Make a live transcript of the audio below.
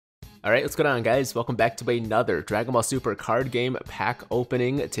Alright, what's going on, guys? Welcome back to another Dragon Ball Super card game pack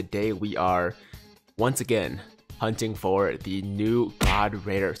opening. Today we are, once again, hunting for the new God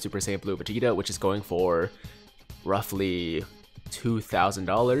Rare Super Saiyan Blue Vegeta, which is going for roughly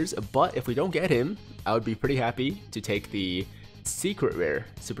 $2,000. But if we don't get him, I would be pretty happy to take the Secret Rare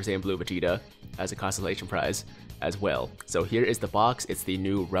Super Saiyan Blue Vegeta as a consolation prize as well. So here is the box. It's the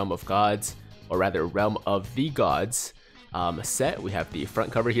new Realm of Gods, or rather Realm of the Gods set. We have the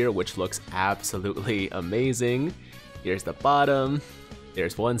front cover here, which looks absolutely amazing. Here's the bottom,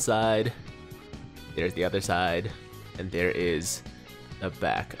 there's one side, there's the other side, and there is the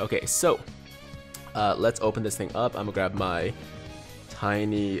back. Okay, so let's open this thing up. I'm gonna grab my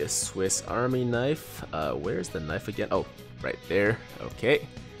tiny Swiss Army knife. Where's the knife again? Oh, right there. Okay,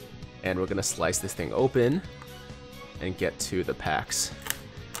 and we're gonna slice this thing open and get to the packs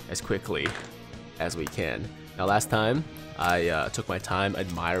as quickly as we can. Now, last time I took my time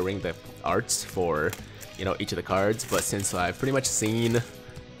admiring the arts for, each of the cards, but since I've pretty much seen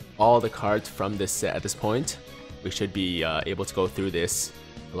all the cards from this set at this point, we should be able to go through this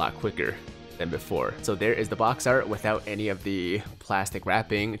a lot quicker than before. So there is the box art without any of the plastic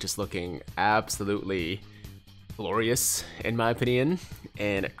wrapping, just looking absolutely glorious in my opinion.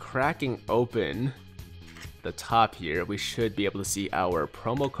 And cracking open the top here, we should be able to see our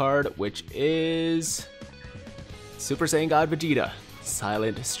promo card, which is Super Saiyan God Vegeta,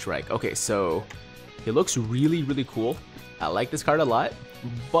 Silent Strike. Okay, so he looks really, really cool. I like this card a lot,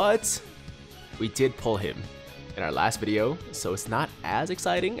 but we did pull him in our last video, so it's not as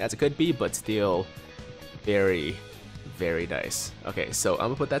exciting as it could be, but still very, very nice. Okay, so I'm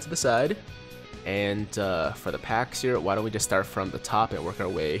gonna put that to the side, and for the packs here, why don't we just start from the top and work our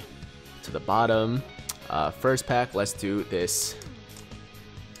way to the bottom. First pack, let's do this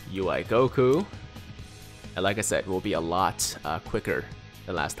UI Goku. And like I said, we'll be a lot quicker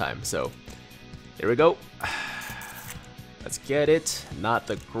than last time. So here we go. Let's get it. Not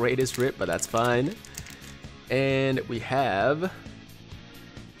the greatest rip, but that's fine. And we have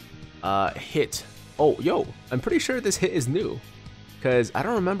Hit. Oh, yo, I'm pretty sure this Hit is new, because I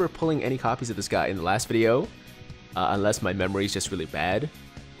don't remember pulling any copies of this guy in the last video, unless my memory is just really bad,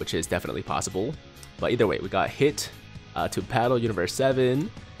 which is definitely possible. But either way, we got Hit to Battle Universe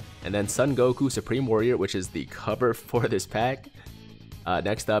 7. And then Son Goku Supreme Warrior, which is the cover for this pack.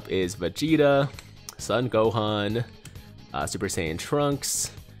 Next up is Vegeta, Son Gohan, Super Saiyan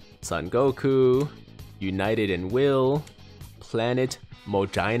Trunks, Son Goku, United in Will, Planet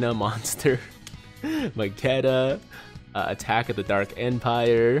Mogina Monster, Vegeta, Attack of the Dark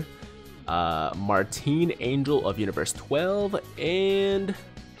Empire, Martine Angel of Universe 12, and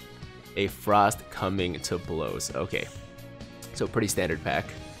a Frost Coming to Blows. Okay, so pretty standard pack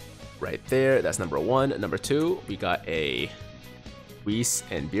right there. That's number one. Number two, we got a Whis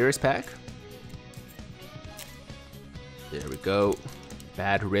and Beerus pack. There we go.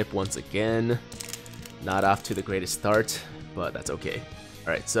 Bad rip once again. Not off to the greatest start, but that's okay.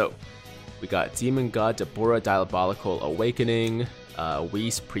 Alright, so we got Demon God Deborah Diabolical Awakening,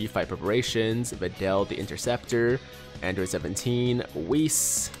 Whis Pre-Fight Preparations, Videl the Interceptor, Android 17,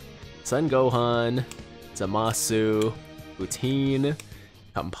 Whis, Son Gohan, Zamasu, Butine,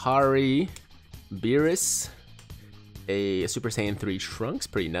 Campari, Beerus, a Super Saiyan 3 Trunks,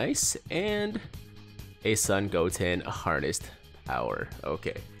 pretty nice, and a Son Goten Harnessed Power.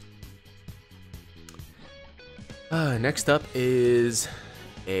 Okay. Next up is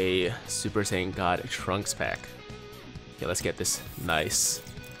a Super Saiyan God Trunks pack. Okay, let's get this nice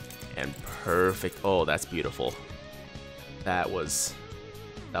and perfect. Oh, that's beautiful. That was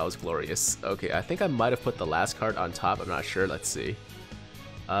glorious. Okay, I think I might have put the last card on top. I'm not sure. Let's see.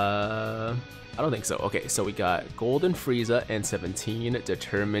 I don't think so. Okay, so we got Golden Frieza and 17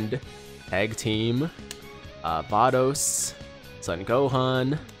 Determined Tag Team, Vados, Son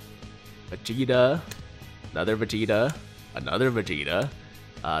Gohan, Vegeta, another Vegeta,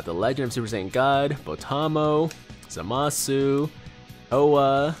 The Legend of Super Saiyan God, Botamo, Zamasu,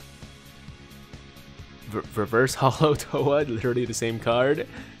 Toa, Reverse Hollow Toa, literally the same card,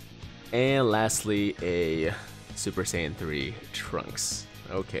 and lastly a Super Saiyan 3 Trunks.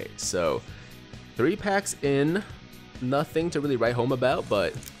 Okay, so 3 packs in, nothing to really write home about,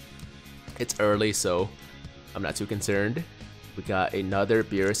 but it's early, so I'm not too concerned. We got another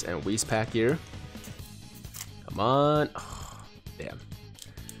Beerus and Whis pack here. Come on. Oh, damn.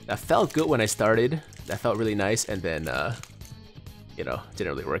 That felt good when I started. That felt really nice, and then, didn't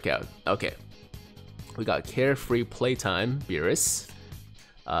really work out. Okay. We got Carefree Playtime Beerus,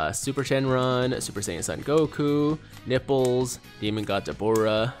 Super Shenron, Super Saiyan Son Goku, Nipples, Demon God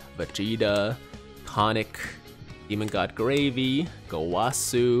Deborah, Vegeta, Conic, Demon God Gravy,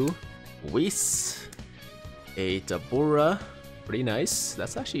 Gowasu, Whis, a Tabura, pretty nice.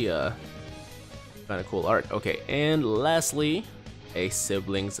 That's actually a kind of cool art. Okay, and lastly, a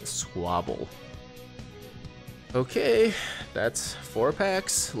Siblings Squabble. Okay, that's 4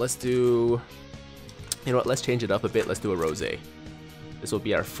 packs. Let's do, you know what, let's change it up a bit. Let's do a Rosé. This will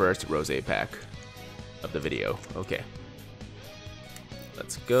be our first Rosé pack of the video. Okay.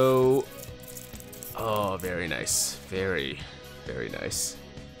 Let's go. Oh, very nice. Very, very nice.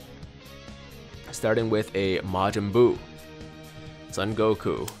 Starting with a Majin Buu, Son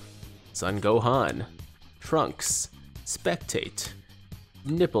Goku, Son Gohan, Trunks, Spectate,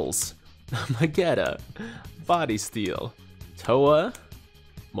 Nipples, Vegeta, Body Steel, Toa,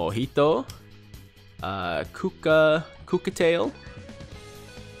 Mojito, Kukatail.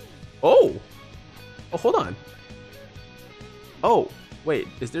 Oh! Oh, hold on. Oh, wait,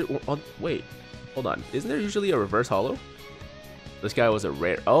 is there, oh, wait, hold on. Isn't there usually a reverse holo? This guy was a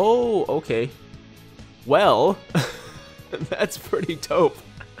rare, oh, okay. Well, that's pretty dope.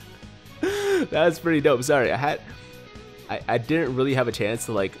 That's pretty dope. Sorry, I didn't really have a chance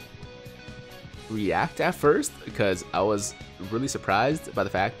to like react at first because I was really surprised by the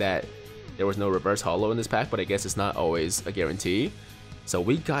fact that there was no reverse holo in this pack, but I guess it's not always a guarantee. So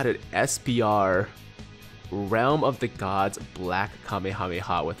we got an SPR Realm of the Gods Black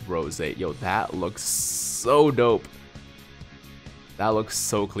Kamehameha with Rosé. Yo, that looks so dope. That looks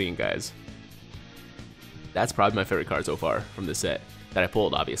so clean, guys. That's probably my favorite card so far from the set that I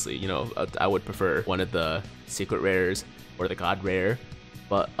pulled, obviously. You know, I would prefer one of the secret rares or the god rare.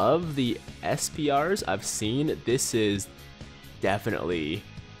 But of the SPRs I've seen, this is definitely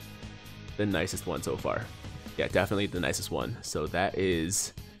the nicest one so far. Yeah, definitely the nicest one. So that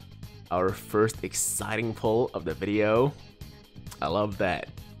is our first exciting pull of the video. I love that.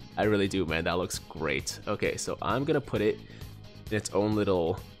 I really do, man. That looks great. Okay, so I'm gonna put it in its own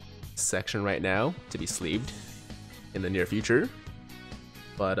little section right now to be sleeved in the near future.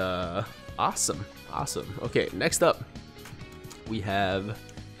 But awesome. Okay, next up we have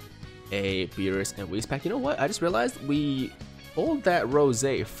a Beerus and Whis pack. You know what, I just realized we pulled that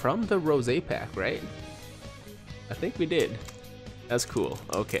Rosé from the Rosé pack, right? I think we did. That's cool.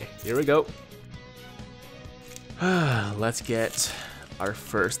 Okay, here we go. Let's get our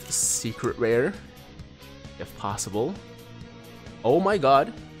first secret rare if possible. Oh my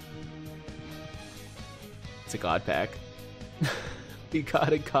god, it's a god pack. We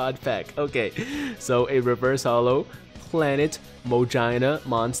got a god pack. Okay, so a reverse holo Planet Mogina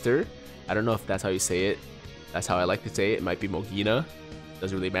monster. I don't know if that's how you say it. That's how I like to say it. It might be Mogina.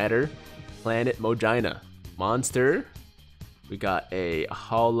 Doesn't really matter. Planet Mogina monster. We got a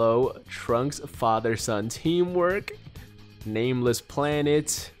holo Trunks father-son teamwork. Nameless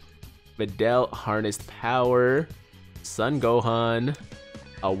Planet. Videl harnessed power. Son Gohan.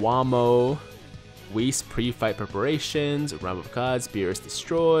 Awamo. Whis pre-fight preparations, Realm of Gods, Beerus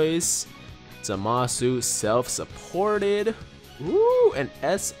destroys, Zamasu self-supported, ooh, an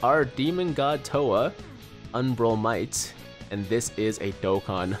SR Demon God Toa, Umbral Might, and this is a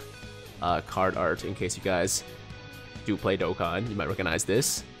Dokkan card art in case you guys do play Dokkan, you might recognize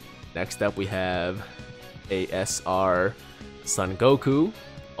this. Next up we have a SR Son Goku,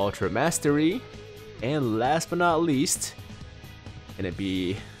 Ultra Mastery, and last but not least, can it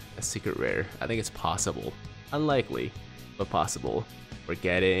be a secret rare? I think it's possible. Unlikely, but possible. We're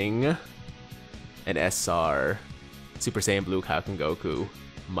getting an SR Super Saiyan Blue Kaioken Goku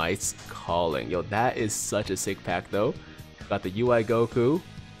Might's Calling. Yo, that is such a sick pack though. We got the UI Goku,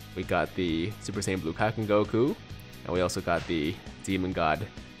 we got the Super Saiyan Blue Kaioken Goku, and we also got the Demon God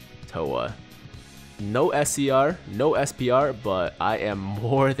Toa. No SCR, no SPR, but I am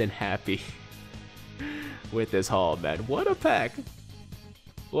more than happy with this haul, man. What a pack!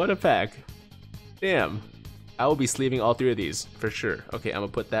 What a pack. Damn. I will be sleeving all 3 of these for sure. Okay, I'm gonna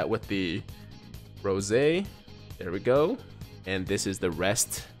put that with the Rosé. There we go. And this is the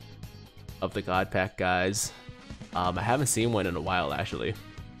rest of the God pack, guys. I haven't seen one in a while, actually.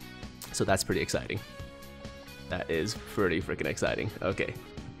 So that's pretty exciting. That is pretty freaking exciting. Okay,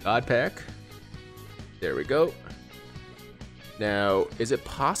 God pack. There we go. Now, is it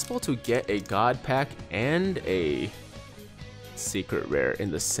possible to get a God pack and a secret rare in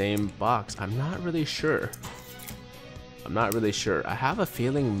the same box? I'm not really sure. I have a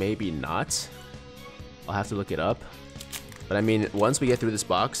feeling maybe not. I'll have to look it up. But I mean, once we get through this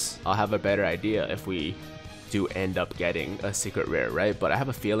box, I'll have a better idea if we do end up getting a secret rare, right? But I have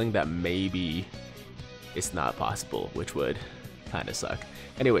a feeling that maybe it's not possible, which would kind of suck.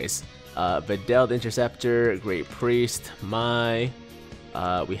 Anyways, Videl the Interceptor, Great Priest, Mai.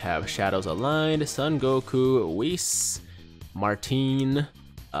 We have Shadows Aligned, Son Goku, Whis, Martine,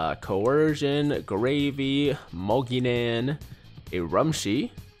 Coercion, Gravy, Moginan, a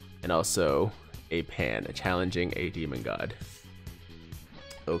Rumshi, and also a Pan, challenging a Demon God.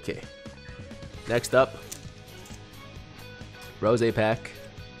 Okay. Next up, Rose pack.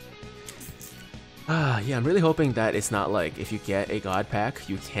 Yeah, I'm really hoping that it's not like if you get a God pack,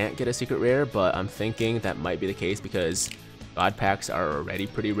 you can't get a secret rare, but I'm thinking that might be the case because God packs are already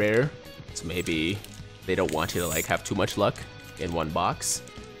pretty rare, so maybe they don't want you to like have too much luck in one box.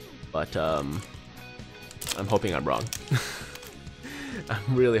 But I'm hoping I'm wrong.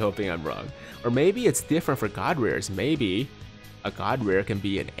 I'm really hoping I'm wrong. Or maybe it's different for God rares. Maybe a God rare can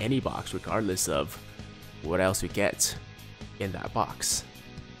be in any box regardless of what else you get in that box.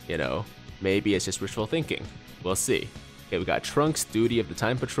 You know, maybe it's just wishful thinking. We'll see. Okay, we got Trunks, Duty of the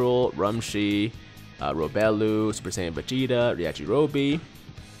Time Patrol, Rumshi, Robelu, Super Saiyan Vegeta, Yajirobe,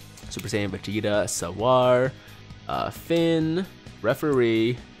 Super Saiyan Vegeta, Sawar, Finn,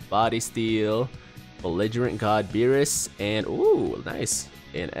 Referee, Body Steel, Belligerent God Beerus, and ooh, nice,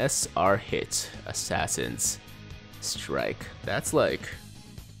 an SR hit, Assassin's Strike. That's like,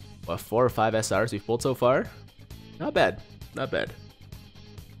 what, 4 or 5 SRs we've pulled so far? Not bad, not bad.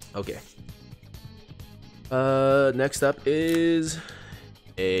 Okay. Next up is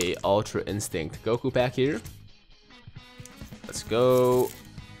a Ultra Instinct Goku pack here. Let's go.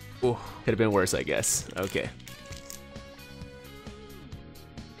 Ooh, could have been worse, I guess. Okay.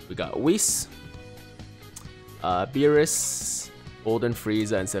 We got Whis, Beerus, Golden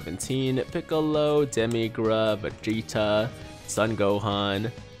Frieza and 17, Piccolo, Demigra, Vegeta, Son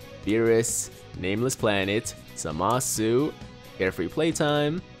Gohan, Beerus, Nameless Planet, Zamasu, Carefree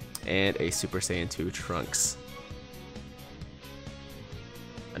Playtime, and a Super Saiyan 2 Trunks.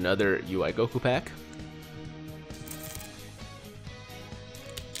 Another UI Goku pack.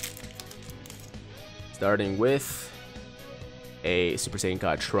 Starting with a Super Saiyan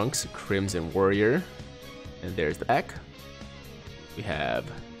God Trunks Crimson Warrior. And there's the pack. We have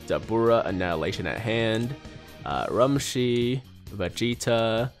Dabura Annihilation at hand, Rumshi,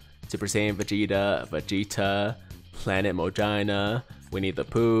 Vegeta, Super Saiyan Vegeta, Vegeta, Planet Mojina, Winnie the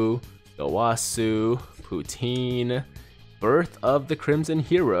Pooh, Gowasu, Poutine, Birth of the Crimson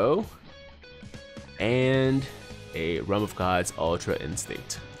Hero, and a Realm of Gods Ultra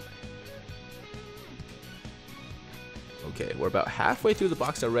Instinct. Okay, we're about halfway through the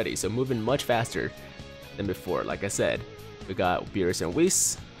box already, so moving much faster than before. Like I said, we got Beerus and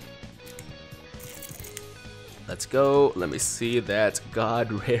Whis. Let's go. Let me see that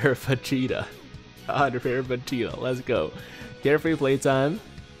God Rare Vegeta. God Rare Vegeta. Let's go. Carefree Playtime.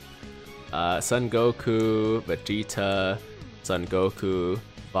 Son Goku, Vegeta, Son Goku,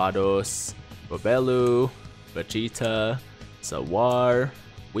 Vados, Robelu, Vegeta, Sawar,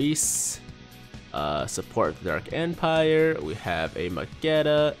 Whis. Support the Dark Empire. We have a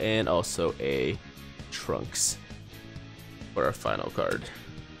Magetta and also a Trunks for our final card.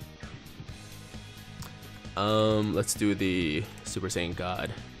 Let's do the Super Saiyan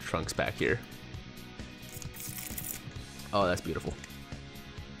God Trunks pack here. Oh, that's beautiful.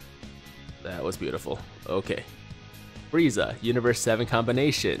 That was beautiful. Okay. Frieza, Universe 7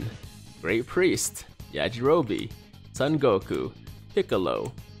 combination. Great Priest, Yajirobe, Son Goku,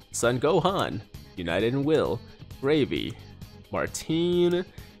 Piccolo, Son Gohan, United in Will, Gravy, Martine,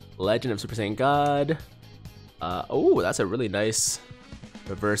 Legend of Super Saiyan God. Oh, that's a really nice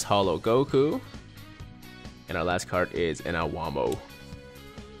reverse holo Goku. And our last card is an Awamo.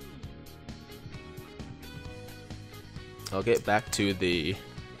 Okay, back to the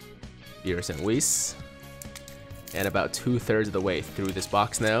Beerus and Whis. And about 2/3 of the way through this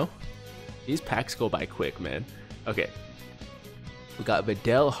box now. These packs go by quick, man. Okay. We got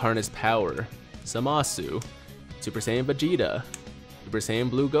Videl Harness Power, Zamasu, Super Saiyan Vegeta, Super Saiyan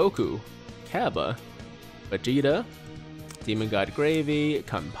Blue Goku, Kaba, Vegeta, Demon God Gravy,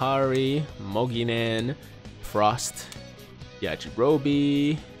 Campari, Moginan, Frost,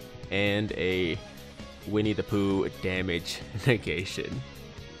 Yajirobe, and a Winnie the Pooh Damage Negation.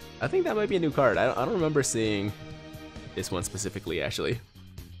 I think that might be a new card. I don't remember seeing this one specifically, actually.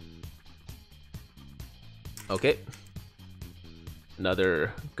 Okay.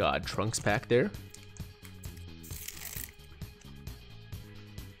 Another God Trunks pack there.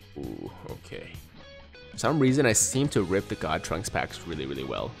 Ooh, okay. For some reason, I seem to rip the God Trunks packs really, really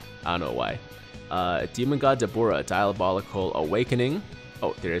well. I don't know why. Demon God Dabura, Diabolical Awakening.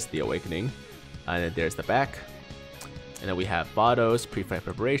 Oh, there's the Awakening. And then there's the back. And then we have Vados, Pre-Fight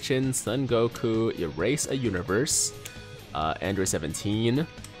Preparation, Son Goku, Erase a Universe, Android 17,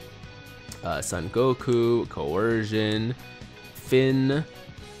 Son Goku, Coercion, Finn,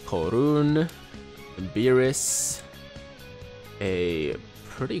 Korun, Beerus, a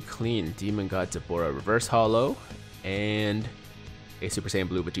pretty clean Demon God Deborah Reverse Hollow, and a Super Saiyan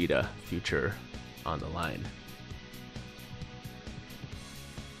Blue Vegeta Future on the line.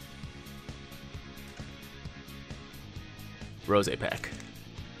 Rose pack.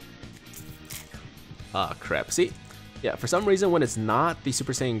 Ah, crap. See? Yeah, for some reason when it's not the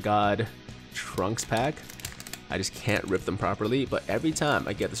Super Saiyan God Trunks pack, I just can't rip them properly, but every time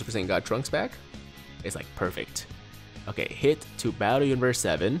I get the Super Saiyan God Trunks pack, it's like perfect. Okay, hit to Battle Universe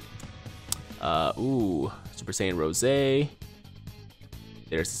 7. Ooh, Super Saiyan Rose. There's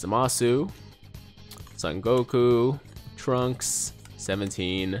Zamasu, Son Goku, Trunks,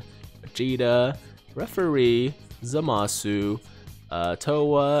 17, Vegeta, Referee, Zamasu,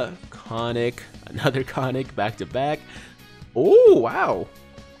 Towa, Conic, another Conic back to back. Oh, wow.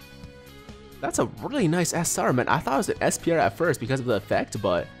 That's a really nice SR, man. I thought it was an SPR at first because of the effect,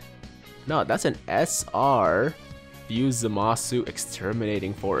 but no, that's an SR Fuse Zamasu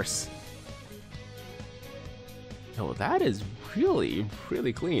Exterminating Force. No, that is really,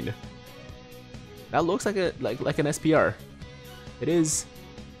 really clean. That looks like a like an SPR. It is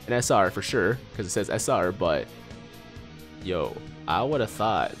an SR for sure, because it says SR, but yo, I would have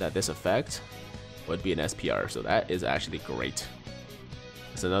thought that this effect would be an SPR, so that is actually great.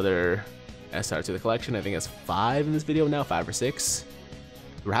 It's another SR to the collection. I think it's 5 in this video now, 5 or 6.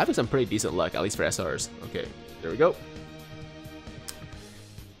 We're having some pretty decent luck, at least for SRs. Okay, there we go.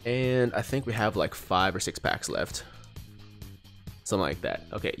 And I think we have like 5 or 6 packs left. Something like that.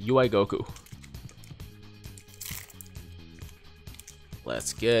 Okay, UI Goku.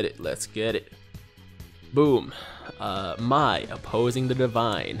 Let's get it, let's get it. Boom. Mai opposing the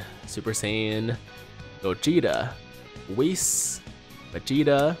Divine. Super Saiyan Gogeta, Whis,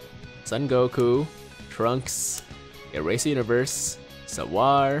 Vegeta, Son Goku, Trunks, Erase Universe,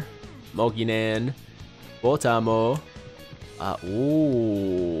 Sawar, Moginan, Botamo.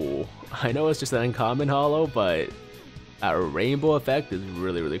 Ooh, I know it's just an uncommon holo, but that rainbow effect is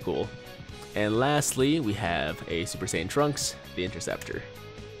really, really cool. And lastly, we have a Super Saiyan Trunks, the Interceptor.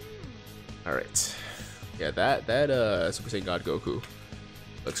 All right, yeah, that Super Saiyan God Goku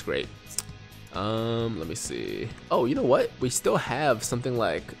looks great. Let me see. Oh, you know what? We still have something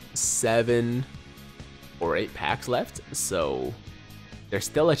like 7 or 8 packs left, so there's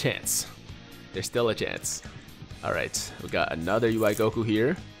still a chance. There's still a chance. All right, we got another UI Goku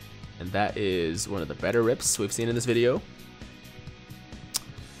here, and that is one of the better rips we've seen in this video.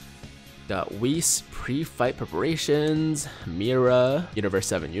 Got Whis pre-fight preparations, Mira, Universe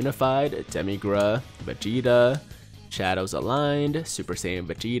 7 Unified, Demigra, Vegeta, Shadows Aligned, Super Saiyan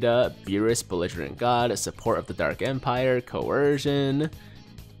Vegeta, Beerus Belligerent God, Support of the Dark Empire, Coercion,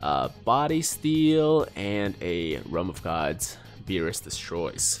 Body Steel, and a Realm of Gods, Beerus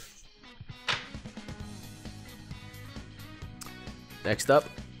Destroys. Next up,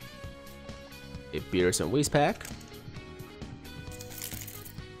 a Beerus and Whis pack.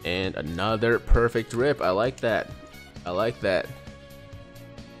 And another perfect rip. I like that. I like that.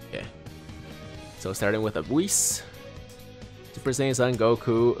 Okay. So starting with a Whis, Super Saiyan Son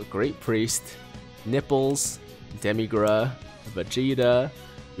Goku, Great Priest, Nipples, Demigra, Vegeta,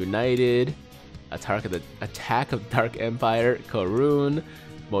 United, Attack of the Dark Empire, Karun,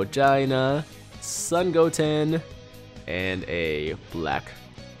 Mojina, Son Goten, and a black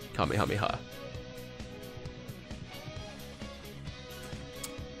Kamehameha.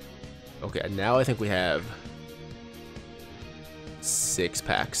 Okay, now I think we have 6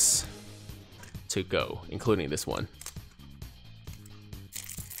 packs to go, including this one.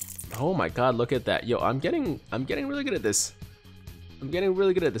 Oh my god, look at that. Yo, I'm getting really good at this. I'm getting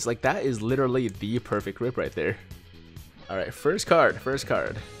really good at this. Like, that is literally the perfect rip right there. Alright, first card.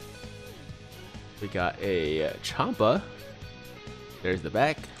 We got a Champa. There's the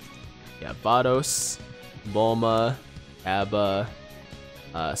back. We got Vados, Bulma, Abba,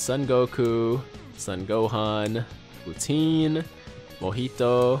 Son Goku, Son Gohan, Poutine,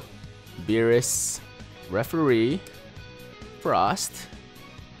 Mojito, Beerus, Referee, Frost,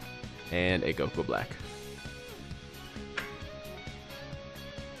 and a Goku Black.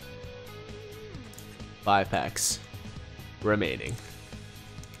 Five packs remaining.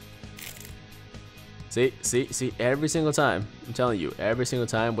 See, every single time, I'm telling you, every single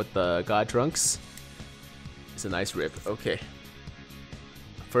time with the God Trunks, it's a nice rip. Okay.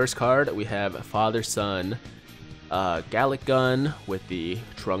 First card, we have Father Son Gallic Gun with the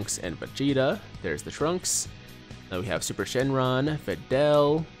Trunks and Vegeta. There's the Trunks. Then we have Super Shenron,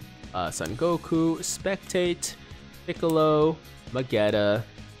 Videl, Son Goku, Spectate, Piccolo, Magetta,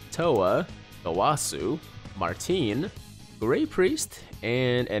 Toa, Gowasu, Martine, Grey Priest,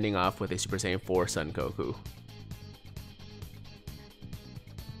 and ending off with a Super Saiyan 4 Son Goku.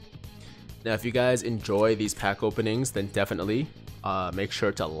 Now, if you guys enjoy these pack openings, then definitely make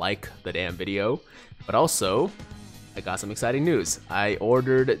sure to like the damn video. But also, I got some exciting news. I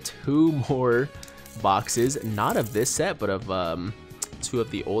ordered 2 more boxes, not of this set, but of 2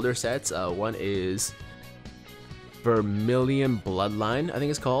 of the older sets. One is Vermilion Bloodline, I think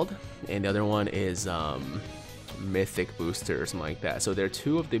it's called, and the other one is Mythic Booster or something like that. So they're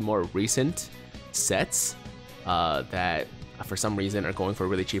 2 of the more recent sets that for some reason are going for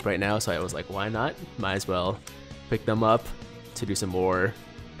really cheap right now. So I was like, why not? Might as well pick them up to do some more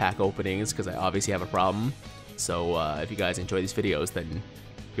pack openings, because I obviously have a problem. So if you guys enjoy these videos, then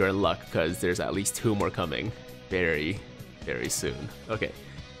you're in luck, because there's at least 2 more coming very, very soon. Okay,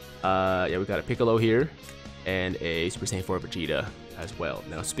 yeah, we got a Piccolo here and a Super Saiyan 4 Vegeta as well.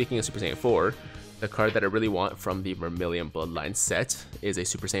 Now, speaking of Super Saiyan 4, the card that I really want from the Vermilion Bloodline set is a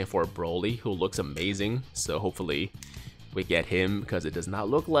Super Saiyan 4 Broly, who looks amazing. So hopefully we get him, because it does not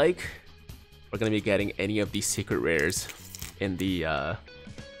look like we're going to be getting any of these secret rares in the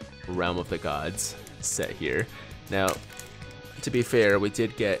Realm of the Gods set here. Now, to be fair, we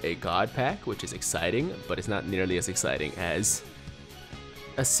did get a God pack, which is exciting, but it's not nearly as exciting as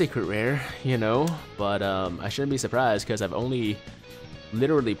a secret rare, you know. But I shouldn't be surprised, because I've only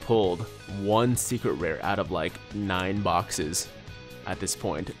literally pulled 1 secret rare out of like 9 boxes at this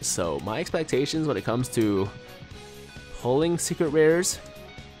point. So my expectations when it comes to pulling secret rares,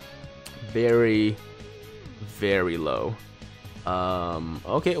 very, very low.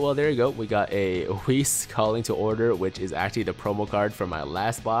 Okay, well, there you go. We got a Whis Calling to Order, which is actually the promo card from my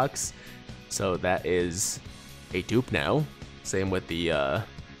last box. So that is a dupe now. Same with the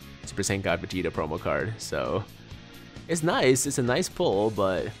Super Saiyan God Vegeta promo card. So it's nice. It's a nice pull,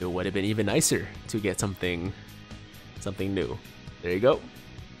 but it would have been even nicer to get something new. There you go.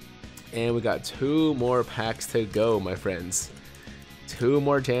 And we got 2 more packs to go, my friends. 2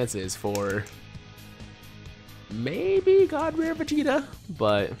 more chances for maybe God Rare Vegeta,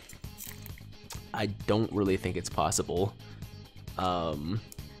 but I don't really think it's possible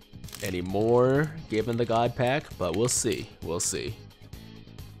anymore given the God pack, but we'll see. We'll see.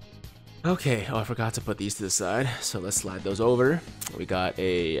 Okay, oh, I forgot to put these to the side, so let's slide those over. We got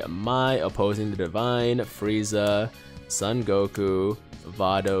a Mai opposing the Divine, Frieza, Son Goku,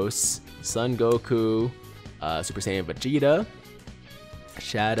 Vados, Son Goku, Super Saiyan Vegeta,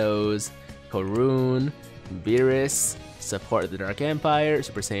 Shadows, Korun, Beerus, Support of the Dark Empire,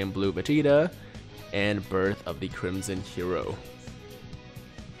 Super Saiyan Blue Vegeta, and Birth of the Crimson Hero.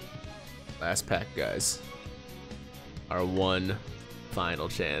 Last pack, guys. Our one final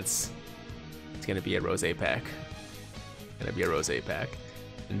chance. It's gonna be a Rose pack. Gonna be a Rose pack.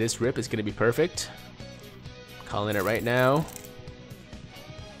 And this rip is gonna be perfect. Calling it right now.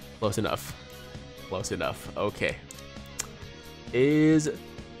 Close enough. Close enough. Okay. Is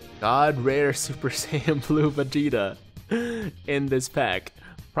God Rare Super Saiyan Blue Vegeta in this pack?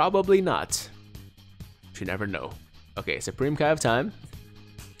 Probably not. You never know. Okay, Supreme Kai of Time,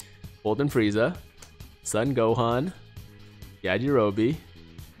 Golden Frieza, Son Gohan, Yajirobe,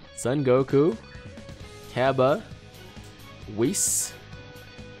 Son Goku, Kaba, Whis,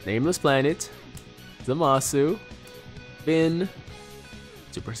 Nameless Planet, Zamasu, Finn,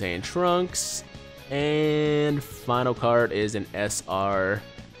 Super Saiyan Trunks, and final card is an SR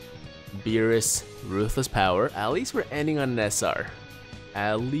Beerus Ruthless Power. At least we're ending on an SR.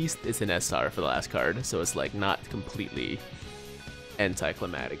 At least it's an SR for the last card, so it's like not completely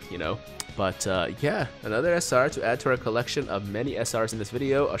anticlimactic, you know? But yeah, another SR to add to our collection of many SRs in this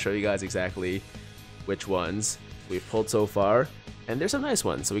video. I'll show you guys exactly which ones we've pulled so far. And there's some nice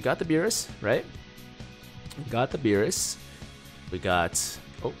ones. So we got the Beerus, right? We got the Beerus. We got,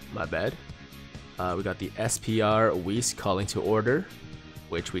 oh, my bad. We got the SPR Whis Calling to Order,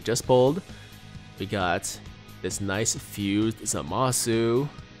 which we just pulled. We got this nice fused Zamasu.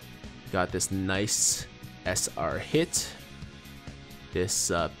 We got this nice SR Hit.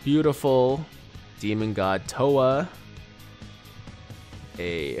 This beautiful Demon God Toa.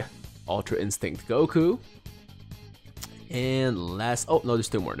 A Ultra Instinct Goku. And last, oh no, there's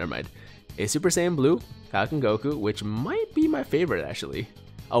 2 more, never mind. A Super Saiyan Blue Kaken Goku, which might be my favorite actually.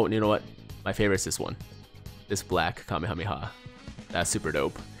 Oh, and you know what? My favorite is this one. This black Kamehameha. That's super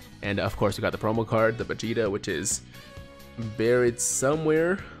dope. And of course we got the promo card, the Vegeta, which is buried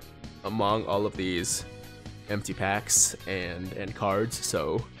somewhere among all of these empty packs and cards,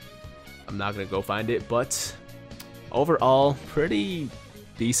 so I'm not gonna go find it. But overall, pretty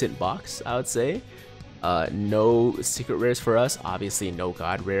decent box, I would say. No secret rares for us, obviously no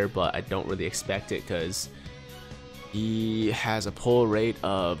God rare, but I don't really expect it because he has a pull rate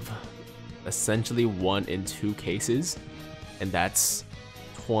of essentially 1 in 2 cases, and that's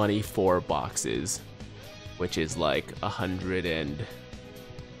 24 boxes, which is like 100 and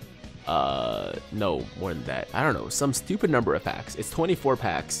no, more than that. I don't know, some stupid number of packs. It's 24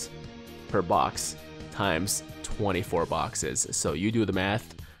 packs per box times 24 boxes. So you do the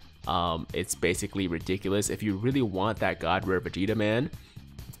math. It's basically ridiculous. If you really want that God Rare Vegeta, man,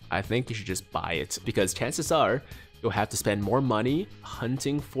 I think you should just buy it, because chances are you'll have to spend more money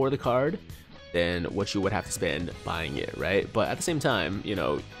hunting for the card than what you would have to spend buying it, right? But at the same time, you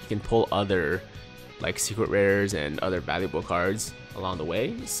know, you can pull other like secret rares and other valuable cards along the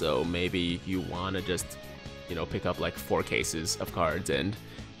way. So maybe you want to just, you know, pick up like 4 cases of cards and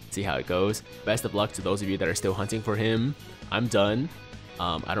see how it goes. Best of luck to those of you that are still hunting for him. I'm done.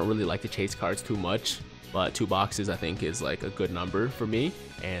 I don't really like to chase cards too much, but 2 boxes I think is like a good number for me.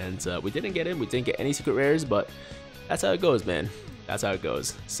 And we didn't get him. We didn't get any secret rares, but that's how it goes, man. That's how it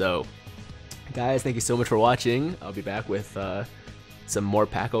goes. So guys, thank you so much for watching. I'll be back with some more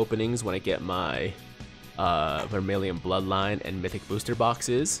pack openings when I get my Vermilion Bloodline and Mythic Booster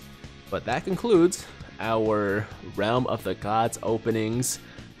boxes. But that concludes our Realm of the Gods openings.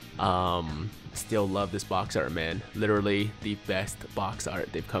 Still love this box art, man. Literally the best box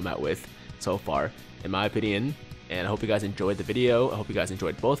art they've come out with so far, in my opinion. And I hope you guys enjoyed the video. I hope you guys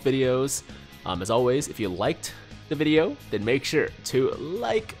enjoyed both videos. As always, if you liked the video, then make sure to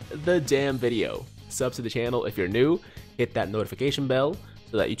like the damn video. Sub to the channel if you're new. Hit that notification bell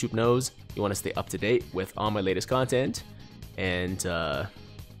so that YouTube knows you want to stay up to date with all my latest content. And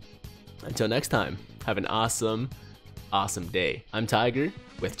until next time, have an awesome day. I'm Tiger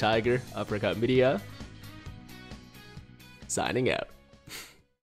with Tiger Uppercut Media, signing out.